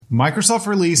Microsoft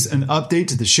released an update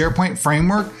to the SharePoint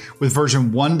Framework with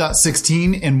version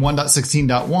 1.16 and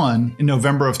 1.16.1 in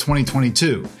November of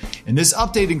 2022. And this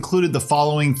update included the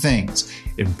following things: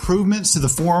 improvements to the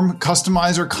form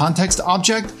customizer context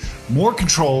object, more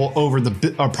control over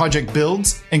the project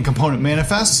builds and component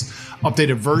manifests,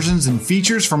 updated versions and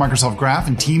features for Microsoft Graph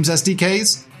and Teams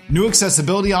SDKs, new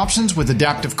accessibility options with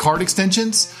adaptive card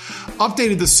extensions,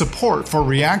 updated the support for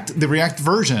the React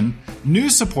version, new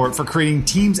support for creating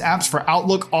Teams apps for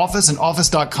Outlook, Office, and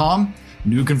Office.com,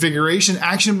 new configuration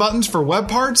action buttons for web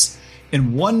parts,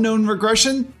 and one known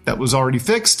regression that was already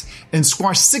fixed, and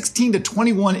squashed 16 to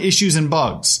 21 issues and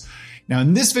bugs. Now,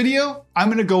 in this video, I'm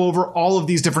going to go over all of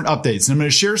these different updates, and I'm going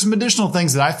to share some additional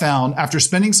things that I found after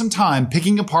spending some time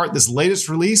picking apart this latest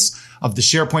release of the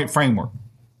SharePoint Framework.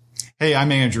 Hey,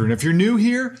 I'm Andrew, and if you're new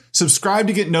here, subscribe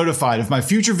to get notified of my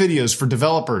future videos for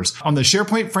developers on the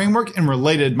SharePoint Framework and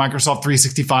related Microsoft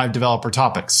 365 developer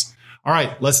topics. All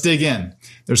right, let's dig in.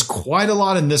 There's quite a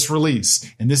lot in this release,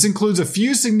 and this includes a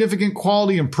few significant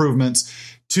quality improvements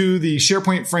to the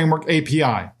SharePoint Framework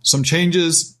API. Some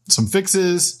changes, some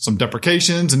fixes, some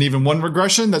deprecations, and even one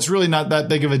regression that's really not that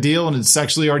big of a deal, and it's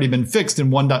actually already been fixed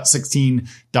in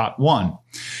 1.16.1.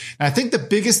 And I think the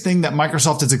biggest thing that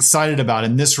Microsoft is excited about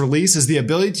in this release is the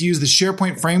ability to use the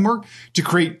SharePoint Framework to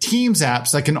create Teams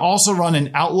apps that can also run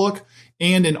in Outlook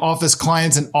and in Office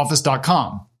clients and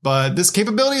Office.com. But this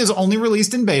capability is only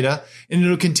released in beta, and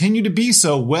it'll continue to be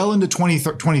so well into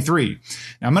 2023.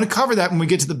 Now, I'm going to cover that when we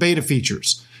get to the beta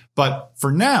features. But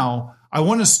for now, I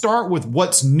want to start with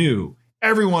what's new.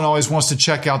 Everyone always wants to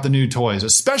check out the new toys,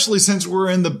 especially since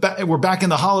we're back in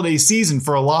the holiday season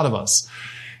for a lot of us.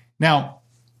 Now,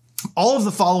 all of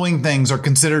the following things are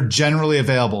considered generally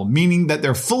available, meaning that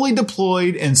they're fully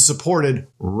deployed and supported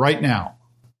right now.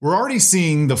 We're already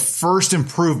seeing the first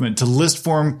improvement to list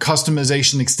form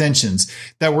customization extensions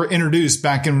that were introduced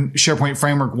back in SharePoint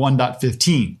Framework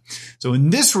 1.15. So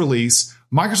in this release,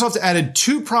 Microsoft added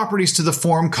two properties to the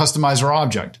form customizer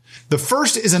object. The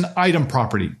first is an item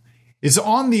property. It's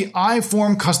on the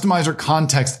iForm customizer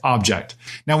context object.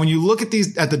 Now, when you look at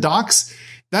the docs,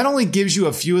 that only gives you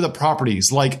a few of the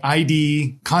properties like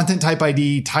ID, content type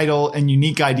ID, title, and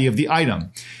unique ID of the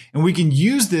item. And we can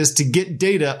use this to get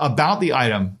data about the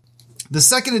item. The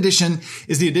second addition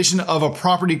is the addition of a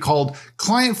property called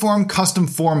Client Form Custom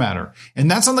Formatter,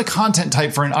 and that's on the content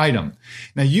type for an item.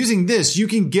 Now, using this, you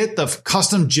can get the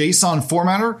custom JSON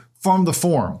formatter from the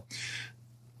form.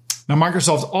 Now,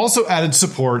 Microsoft also added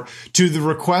support to the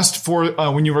request for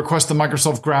when you request the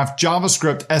Microsoft Graph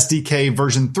JavaScript SDK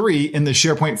version 3 in the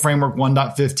SharePoint Framework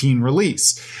 1.15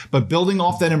 release. But building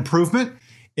off that improvement,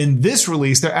 in this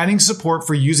release, they're adding support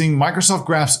for using Microsoft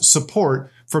Graph's support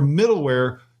for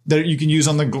middleware that you can use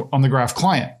on the Graph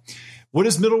client. What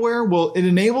is middleware? Well, it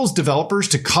enables developers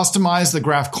to customize the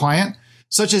Graph client,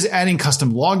 such as adding custom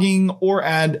logging or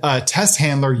add a test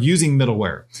handler using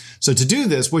middleware. So to do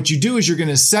this, what you do is you're going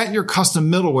to set your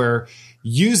custom middleware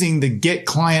using the get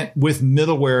client with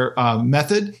middleware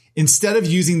method instead of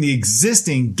using the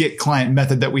existing get client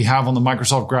method that we have on the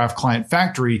Microsoft Graph Client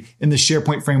Factory in the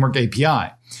SharePoint Framework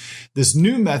API. This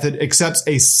new method accepts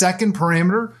a second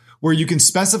parameter where you can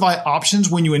specify options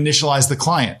when you initialize the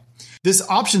client. This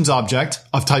options object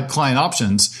of type client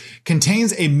options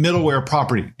contains a middleware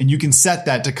property, and you can set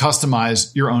that to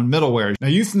customize your own middleware. Now, are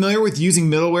you familiar with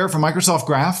using middleware for Microsoft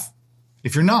Graph?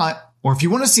 If you're not, or if you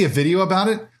want to see a video about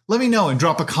it, let me know and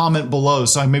drop a comment below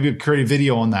so I maybe create a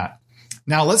video on that.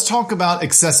 Now, let's talk about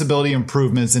accessibility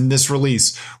improvements in this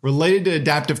release related to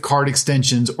adaptive card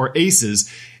extensions or ACEs,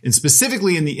 and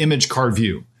specifically in the image card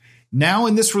view. Now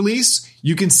in this release,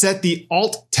 you can set the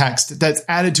alt text that's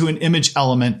added to an image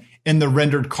element in the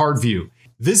rendered card view.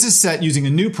 This is set using a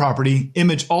new property,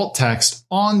 image alt text,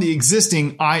 on the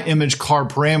existing iImage card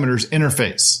parameters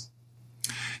interface.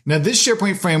 Now, this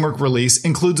SharePoint Framework release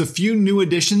includes a few new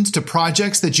additions to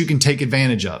projects that you can take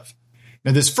advantage of.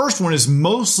 Now, this first one is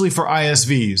mostly for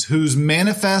ISVs whose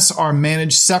manifests are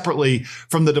managed separately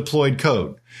from the deployed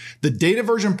code. The data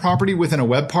version property within a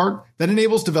web part that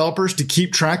enables developers to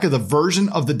keep track of the version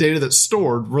of the data that's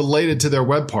stored related to their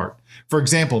web part. For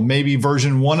example, maybe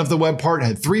version 1 of the web part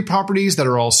had 3 properties that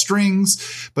are all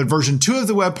strings, but version 2 of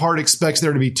the web part expects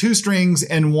there to be 2 strings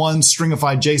and 1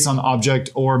 stringified JSON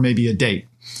object or maybe a date.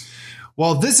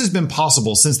 While this has been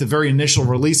possible since the very initial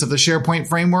release of the SharePoint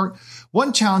Framework,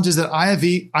 one challenge that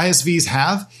ISVs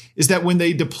have is that when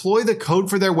they deploy the code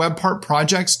for their web part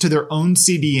projects to their own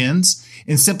CDNs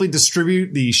and simply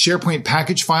distribute the SharePoint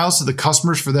package files to the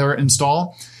customers for their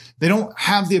install, they don't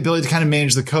have the ability to kind of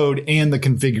manage the code and the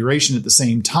configuration at the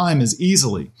same time as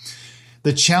easily.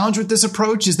 The challenge with this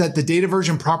approach is that the data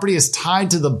version property is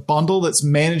tied to the bundle that's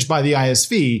managed by the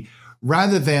ISV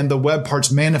rather than the web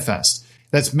parts manifest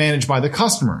that's managed by the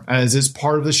customer, as is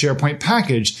part of the SharePoint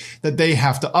package that they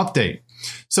have to update.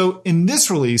 So in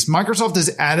this release, Microsoft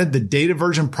has added the data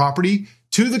version property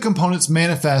to the components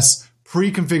manifest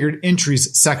pre-configured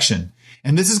entries section.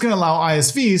 And this is going to allow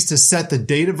ISVs to set the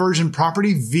data version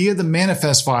property via the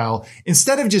manifest file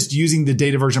instead of just using the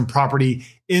data version property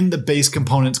in the base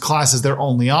components class as their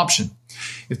only option.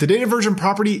 If the data version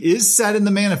property is set in the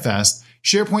manifest,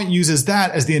 SharePoint uses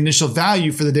that as the initial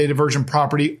value for the data version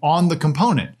property on the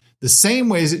component, the same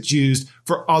way as it's used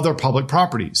for other public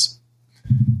properties.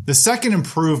 The second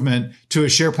improvement to a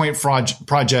SharePoint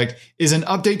project is an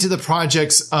update to the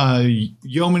project's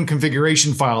Yeoman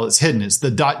configuration file that's hidden. It's the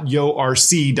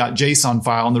 .yorc.json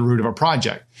file in the root of a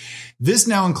project. This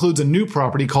now includes a new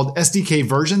property called SDK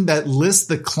version that lists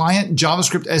the client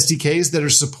JavaScript SDKs that are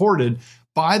supported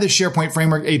by the SharePoint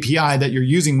Framework API that you're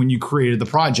using when you created the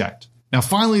project. Now,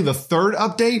 finally, the third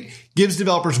update gives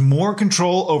developers more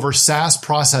control over SaaS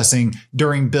processing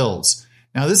during builds.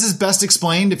 Now, this is best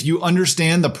explained if you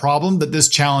understand the problem that this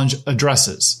challenge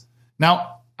addresses.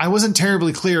 Now, I wasn't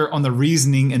terribly clear on the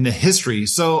reasoning and the history,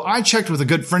 so I checked with a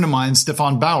good friend of mine,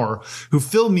 Stefan Bauer, who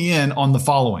filled me in on the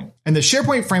following. In the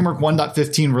SharePoint Framework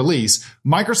 1.15 release,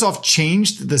 Microsoft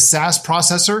changed the SaaS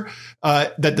processor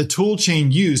that the tool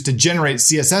chain used to generate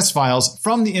CSS files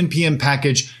from the NPM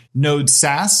package Node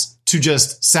SaaS to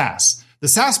just SaaS. The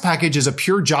SaaS package is a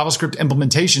pure JavaScript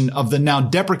implementation of the now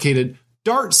deprecated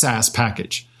Dart SaaS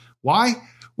package. Why?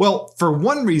 Well, for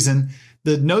one reason,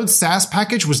 the Node SaaS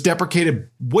package was deprecated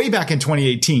way back in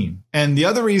 2018. And the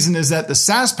other reason is that the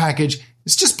SaaS package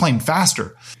is just plain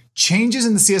faster. Changes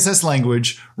in the CSS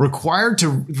language required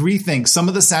to rethink some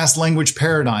of the SaaS language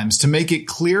paradigms to make it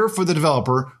clear for the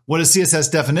developer what a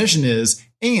CSS definition is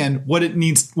and what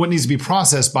needs to be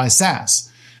processed by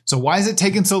SaaS. So why is it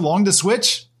taking so long to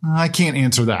switch? I can't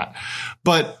answer that.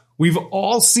 But we've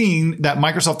all seen that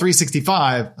Microsoft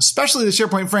 365, especially the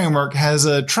SharePoint framework, has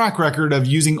a track record of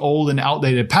using old and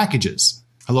outdated packages.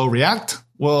 Hello, React?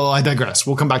 Well, I digress.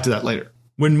 We'll come back to that later.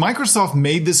 When Microsoft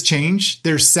made this change,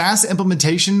 their SaaS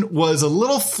implementation was a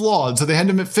little flawed, so they had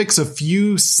to fix a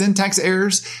few syntax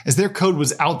errors as their code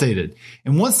was outdated.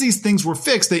 And once these things were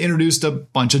fixed, they introduced a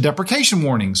bunch of deprecation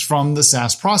warnings from the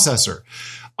SaaS processor.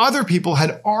 Other people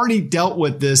had already dealt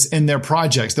with this in their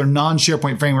projects, their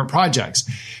non-SharePoint framework projects.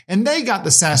 And they got the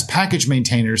SaaS package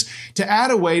maintainers to add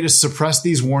a way to suppress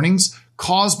these warnings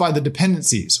caused by the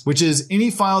dependencies, which is any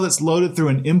file that's loaded through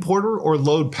an importer or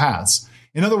load paths.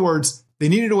 In other words, they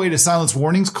needed a way to silence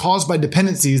warnings caused by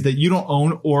dependencies that you don't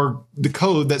own or the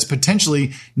code that's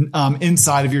potentially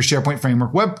inside of your SharePoint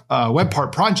framework web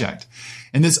part project.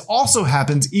 And this also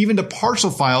happens even to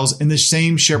partial files in the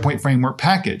same SharePoint framework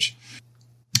package.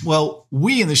 Well,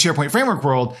 we in the SharePoint Framework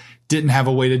world didn't have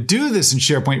a way to do this in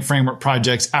SharePoint Framework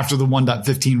projects after the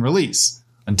 1.15 release,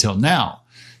 until now.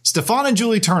 Stefan and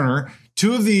Julie Turner,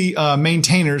 two of the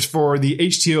maintainers for the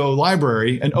HTO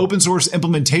library, an open source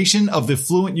implementation of the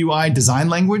Fluent UI design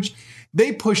language,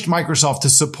 they pushed Microsoft to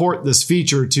support this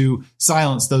feature to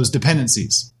silence those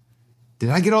dependencies. Did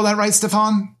I get all that right,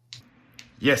 Stefan?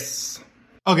 Yes.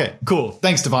 Okay, cool.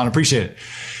 Thanks, Stefan. Appreciate it.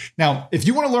 Now, if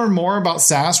you want to learn more about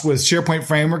SaaS with SharePoint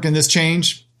Framework and this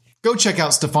change, go check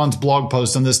out Stefan's blog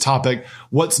post on this topic,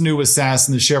 What's New with SaaS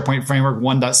in the SharePoint Framework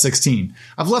 1.16.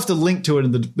 I've left a link to it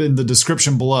in the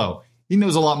description below. He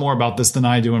knows a lot more about this than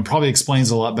I do and probably explains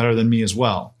a lot better than me as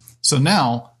well. So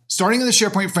now, starting in the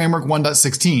SharePoint Framework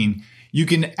 1.16, you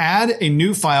can add a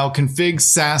new file, config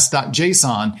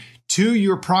saas.json, to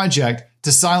your project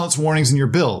to silence warnings in your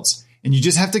builds. And you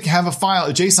just have to have a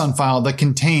JSON file that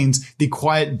contains the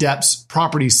quiet depths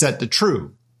property set to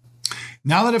true.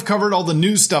 Now that I've covered all the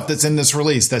new stuff that's in this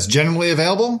release that's generally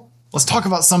available, let's talk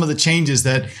about some of the changes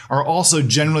that are also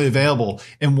generally available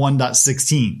in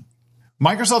 1.16.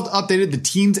 Microsoft updated the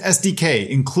Teams SDK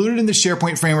included in the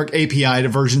SharePoint Framework API to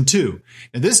version 2.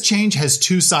 Now, this change has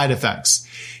two side effects.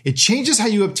 It changes how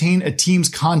you obtain a Teams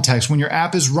context when your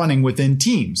app is running within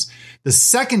Teams. The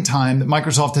second time that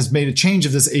Microsoft has made a change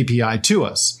of this API to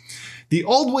us. The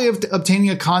old way of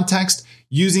obtaining a context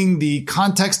using the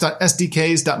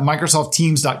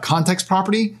context.sdks.microsoftteams.context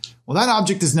property, well, that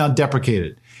object is now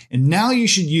deprecated. And now you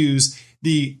should use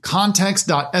the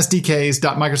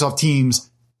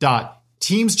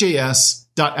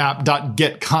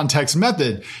context.sdks.microsoftteams.teamsjs.app.getContext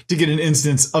method to get an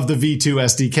instance of the v2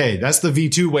 SDK. That's the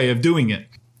v2 way of doing it.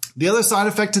 The other side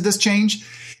effect to this change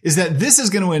is that this is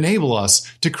going to enable us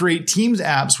to create Teams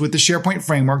apps with the SharePoint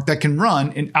framework that can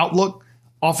run in Outlook,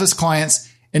 Office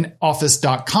clients, and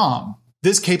Office.com.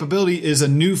 This capability is a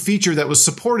new feature that was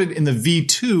supported in the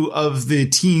V2 of the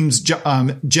Teams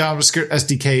JavaScript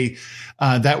SDK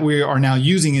that we are now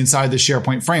using inside the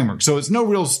SharePoint framework. So it's no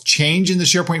real change in the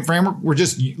SharePoint framework. We're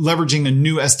just leveraging a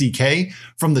new SDK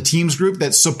from the Teams group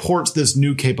that supports this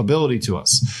new capability to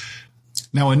us.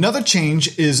 Now, another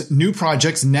change is new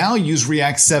projects now use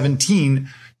React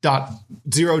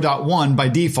 17.0.1 by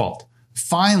default.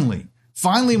 Finally,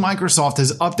 Microsoft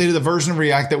has updated the version of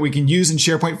React that we can use in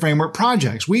SharePoint Framework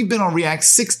projects. We've been on React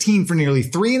 16 for nearly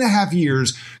 3.5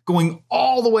 years, going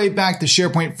all the way back to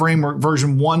SharePoint Framework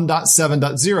version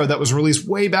 1.7.0 that was released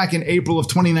way back in April of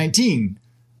 2019.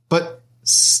 But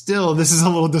still, this is a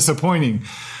little disappointing.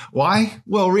 Why?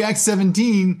 Well, React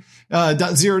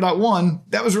 17.0.1,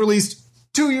 that was released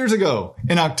 2 years ago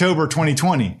in October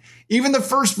 2020. Even the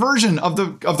first version of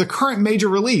the current major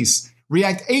release,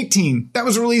 React 18, that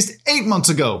was released 8 months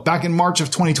ago, back in March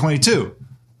of 2022.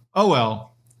 Oh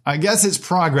well, I guess it's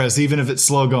progress, even if it's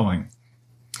slow going.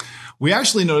 We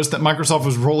actually noticed that Microsoft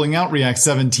was rolling out React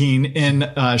 17 in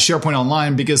SharePoint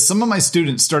Online because some of my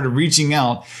students started reaching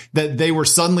out that they were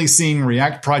suddenly seeing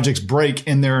React projects break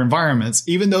in their environments,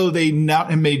 even though they not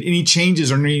have made any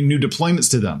changes or any new deployments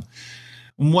to them.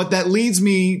 And what that leads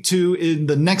me to in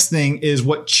the next thing is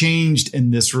what changed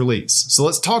in this release. So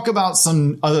let's talk about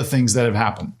some other things that have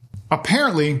happened.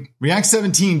 Apparently, React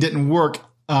 17 didn't work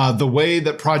the way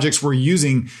that projects were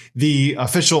using the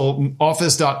official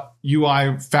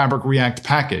Office.UI Fabric React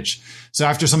package. So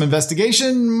after some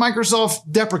investigation,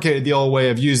 Microsoft deprecated the old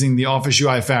way of using the Office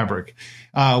UI Fabric,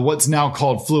 what's now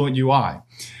called Fluent UI.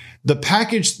 The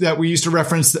package that we used to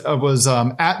reference was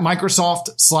at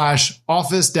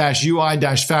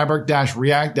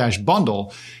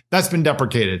Microsoft/Office-UI-Fabric-React-Bundle. That's been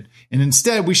deprecated. And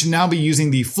instead, we should now be using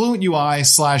the Fluent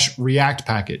UI/React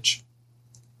package.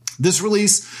 This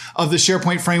release of the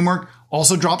SharePoint framework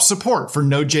also drops support for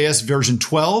Node.js version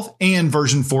 12 and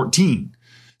version 14.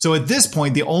 So at this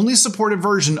point, the only supported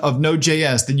version of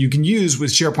Node.js that you can use with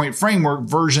SharePoint framework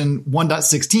version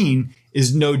 1.16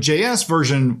 is Node.js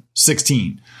version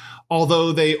 16.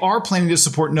 Although they are planning to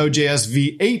support Node.js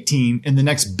v18 in the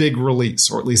next big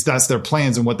release, or at least that's their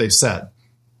plans and what they've said.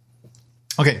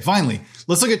 Okay, finally,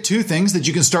 let's look at two things that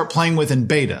you can start playing with in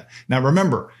beta. Now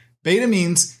remember, beta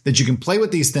means that you can play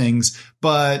with these things,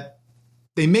 but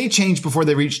they may change before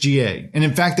they reach GA. And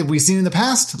in fact, if we've seen in the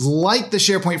past, like the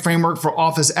SharePoint framework for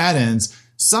Office add-ins,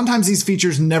 sometimes these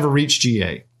features never reach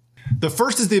GA. The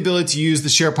first is the ability to use the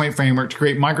SharePoint framework to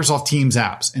create Microsoft Teams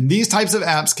apps. And these types of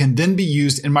apps can then be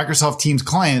used in Microsoft Teams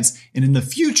clients and in the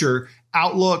future,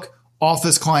 Outlook,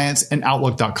 Office clients, and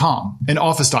Outlook.com and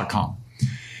Office.com.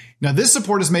 Now, this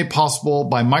support is made possible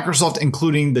by Microsoft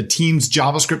including the Teams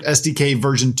JavaScript SDK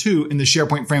version 2 in the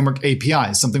SharePoint Framework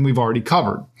API, something we've already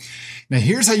covered. Now,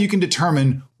 here's how you can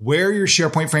determine where your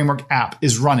SharePoint Framework app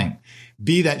is running,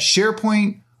 be that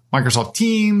SharePoint, Microsoft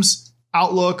Teams,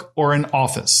 Outlook, or in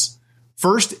Office.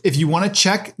 First, if you want to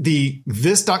check the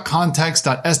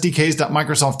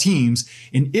this.context.sdks.microsoft Teams,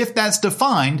 and if that's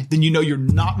defined, then you know you're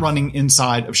not running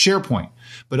inside of SharePoint.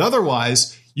 But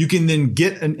otherwise, you can then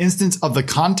get an instance of the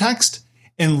context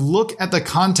and look at the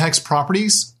context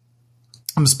properties.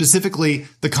 Specifically,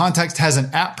 the context has an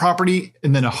app property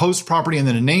and then a host property and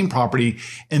then a name property.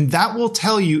 And that will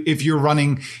tell you if you're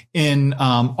running in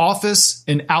Office,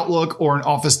 in Outlook, or in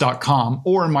Office.com,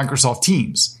 or in Microsoft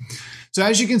Teams. So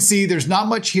as you can see, there's not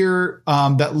much here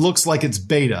that looks like it's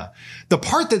beta. The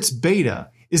part that's beta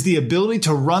is the ability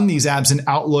to run these apps in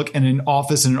Outlook and in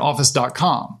Office and in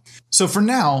Office.com. So for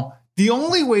now, the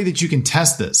only way that you can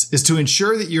test this is to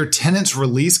ensure that your tenant's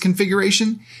release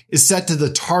configuration is set to the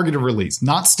targeted release,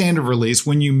 not standard release,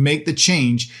 when you make the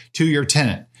change to your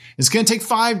tenant. It's going to take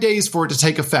 5 days for it to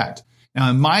take effect. Now,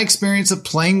 in my experience of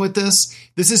playing with this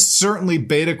is certainly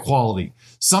beta quality.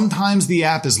 Sometimes the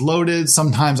app is loaded.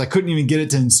 Sometimes I couldn't even get it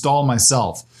to install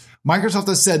myself. Microsoft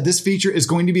has said this feature is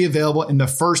going to be available in the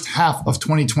first half of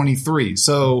 2023.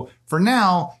 So for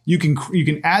now, you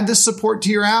can add this support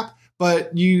to your app,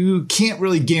 but you can't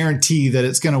really guarantee that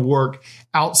it's going to work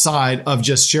outside of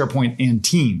just SharePoint and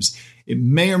Teams. It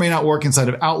may or may not work inside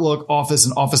of Outlook, Office,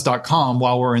 and Office.com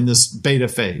while we're in this beta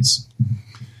phase.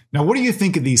 Now, what do you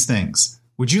think of these things?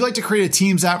 Would you like to create a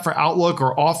Teams app for Outlook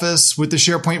or Office with the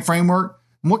SharePoint framework?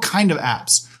 And what kind of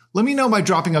apps? Let me know by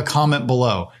dropping a comment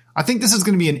below. I think this is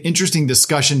going to be an interesting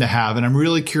discussion to have, and I'm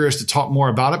really curious to talk more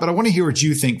about it, but I want to hear what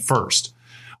you think first.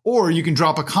 Or you can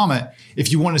drop a comment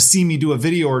if you want to see me do a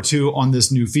video or two on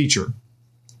this new feature.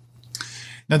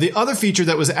 Now, the other feature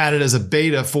that was added as a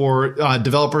beta for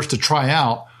developers to try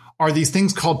out are these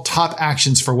things called top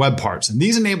actions for web parts. And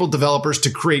these enable developers to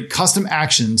create custom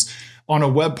actions on a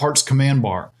web parts command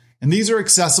bar. And these are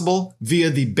accessible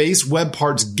via the base web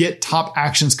parts get top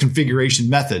actions configuration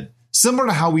method, similar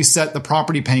to how we set the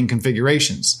property pane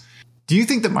configurations. Do you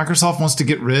think that Microsoft wants to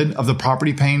get rid of the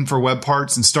property pane for web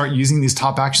parts and start using these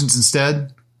top actions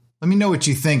instead? Let me know what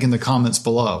you think in the comments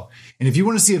below. And if you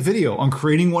want to see a video on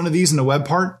creating one of these in a web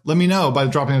part, let me know by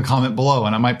dropping a comment below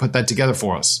and I might put that together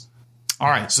for us. All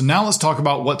right, so now let's talk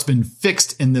about what's been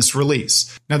fixed in this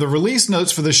release. Now, the release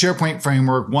notes for the SharePoint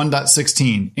Framework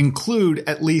 1.16 include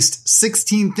at least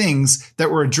 16 things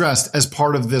that were addressed as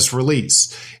part of this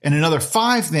release, and another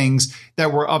 5 things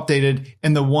that were updated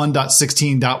in the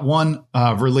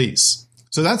 1.16.1 release.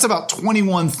 So that's about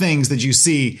 21 things that you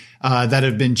see that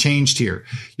have been changed here.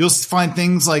 You'll find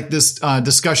things like this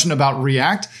discussion about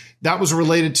React. That was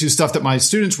related to stuff that my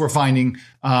students were finding.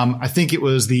 I think it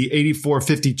was the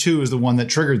 8452 is the one that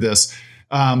triggered this.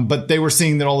 But they were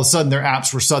seeing that all of a sudden their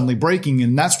apps were suddenly breaking.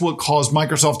 And that's what caused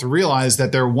Microsoft to realize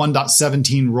that their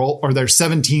 1.17 roll or their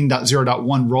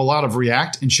 17.0.1 rollout of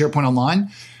React in SharePoint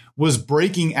Online was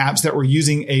breaking apps that were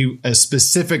using a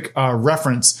specific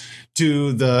reference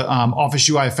to the Office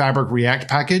UI Fabric React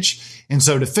package. And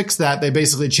so to fix that, they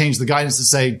basically changed the guidance to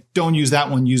say, don't use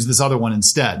that one, use this other one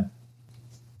instead.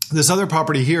 This other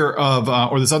property here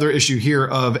or this other issue here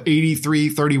of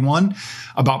 8331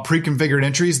 about pre-configured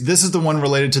entries. This is the one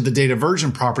related to the data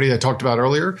version property I talked about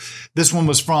earlier. This one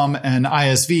was from an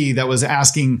ISV that was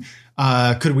asking,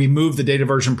 could we move the data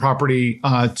version property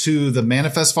to the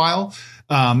manifest file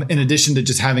in addition to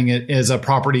just having it as a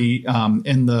property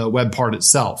in the web part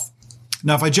itself.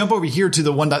 Now, if I jump over here to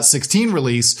the 1.16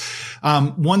 release,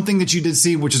 one thing that you did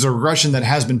see, which is a regression that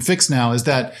has been fixed now, is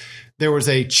that there was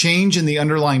a change in the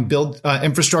underlying build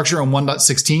infrastructure on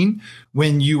 1.16.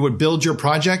 When you would build your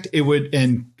project, it would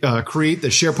create the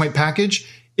SharePoint package.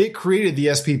 It created the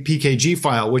SPFx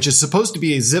file, which is supposed to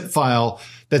be a zip file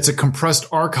that's a compressed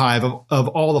archive of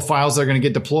all the files that are going to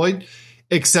get deployed,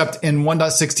 except in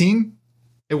 1.16,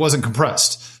 it wasn't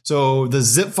compressed. So the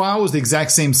zip file was the exact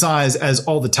same size as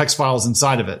all the text files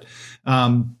inside of it.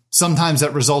 Sometimes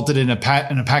that resulted in a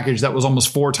package that was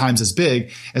almost 4 times as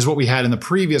big as what we had in the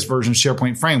previous version of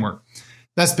SharePoint Framework.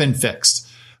 That's been fixed.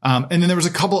 And then there was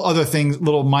a couple other things,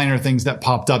 little minor things that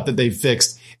popped up that they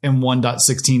fixed in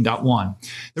 1.16.1.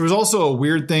 There was also a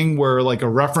weird thing where like a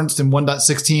reference in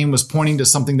 1.16 was pointing to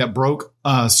something that broke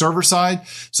server side.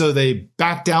 So they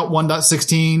backed out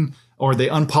 1.16 or they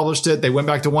unpublished it. They went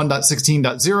back to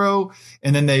 1.16.0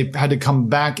 and then they had to come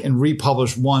back and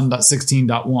republish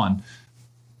 1.16.1.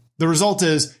 The result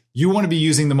is you want to be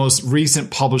using the most recent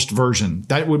published version.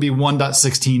 That would be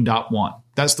 1.16.1.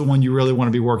 That's the one you really want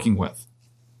to be working with.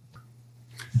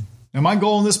 Now, my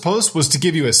goal in this post was to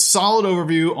give you a solid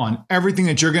overview on everything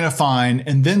that you're going to find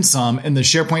and then some in the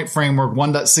SharePoint Framework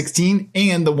 1.16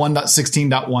 and the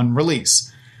 1.16.1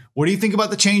 release. What do you think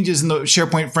about the changes in the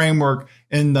SharePoint Framework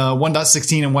in the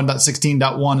 1.16 and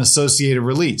 1.16.1 associated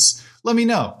release? Let me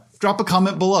know. Drop a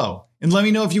comment below. And let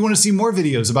me know if you want to see more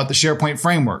videos about the SharePoint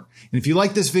Framework. And if you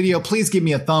like this video, please give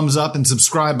me a thumbs up and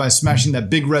subscribe by smashing that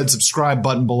big red subscribe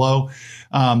button below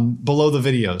the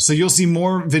video. So you'll see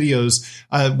more videos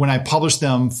when I publish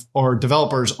them or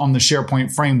developers on the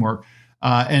SharePoint Framework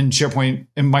and SharePoint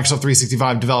and Microsoft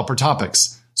 365 developer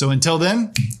topics. So until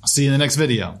then, I'll see you in the next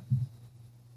video.